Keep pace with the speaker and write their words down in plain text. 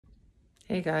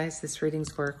Hey guys, this reading's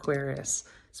for Aquarius.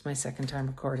 It's my second time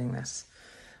recording this.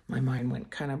 My mind went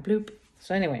kind of bloop.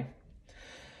 So anyway,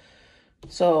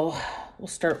 we'll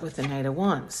start with the Knight of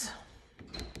Wands.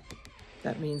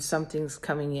 That means something's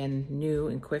coming in new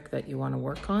and quick that you want to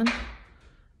work on,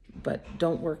 but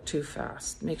don't work too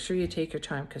fast. Make sure you take your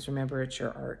time because remember, it's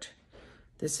your art.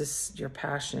 This is your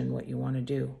passion and what you want to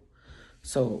do.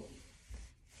 So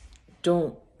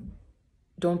don't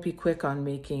be quick on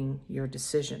making your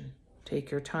decision. Take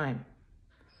your time.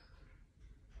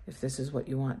 If this is what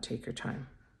you want, take your time.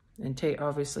 And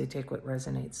obviously take what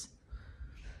resonates.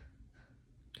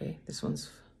 Okay, this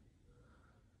one's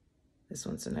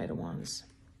the Knight of Wands.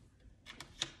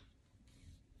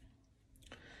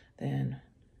 Then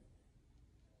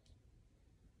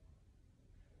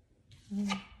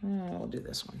I'll do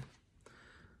this one.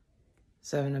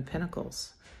 Seven of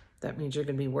Pentacles. That means you're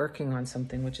going to be working on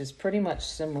something which is pretty much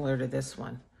similar to this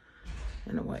one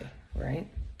in a way, right?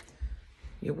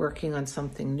 You're working on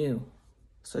something new.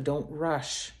 So don't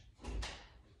rush.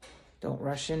 Don't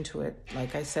rush into it.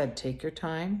 Like I said, take your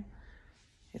time.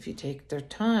 If you take their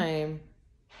time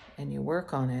and you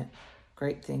work on it,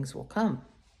 great things will come.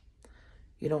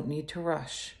 You don't need to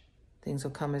rush. Things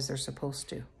will come as they're supposed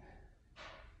to.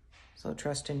 So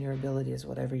trust in your abilities,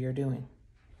 whatever you're doing.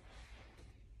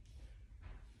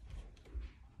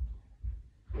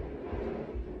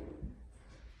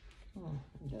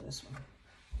 This one.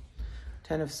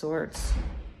 Ten of Swords.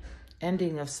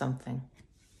 Ending of something.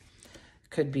 It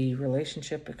could be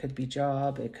relationship, it could be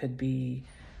job, it could be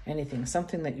anything.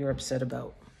 Something that you're upset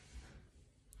about.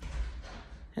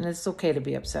 And it's okay to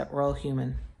be upset. We're all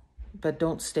human. But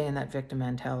don't stay in that victim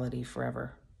mentality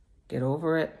forever. Get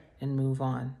over it and move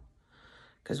on.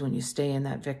 Because when you stay in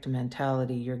that victim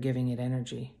mentality, you're giving it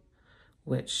energy,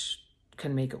 which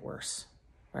can make it worse,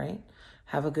 right?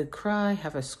 Have a good cry,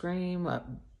 have a scream,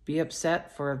 be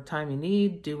upset for the time you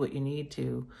need, do what you need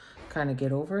to kind of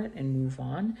get over it and move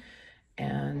on.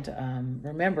 And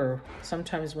remember,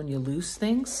 sometimes when you lose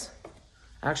things,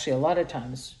 actually a lot of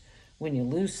times when you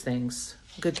lose things,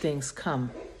 good things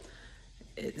come.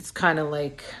 It's kind of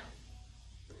like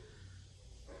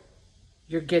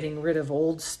you're getting rid of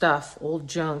old stuff, old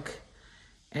junk,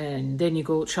 and then you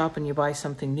go shop and you buy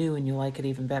something new and you like it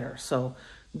even better. So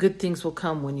good things will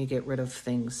come when you get rid of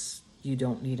things you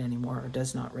don't need anymore or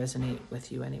does not resonate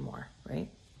with you anymore, right?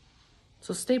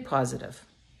 So stay positive.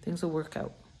 Things will work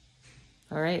out.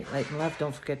 All right, light and love.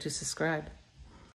 Don't forget to subscribe.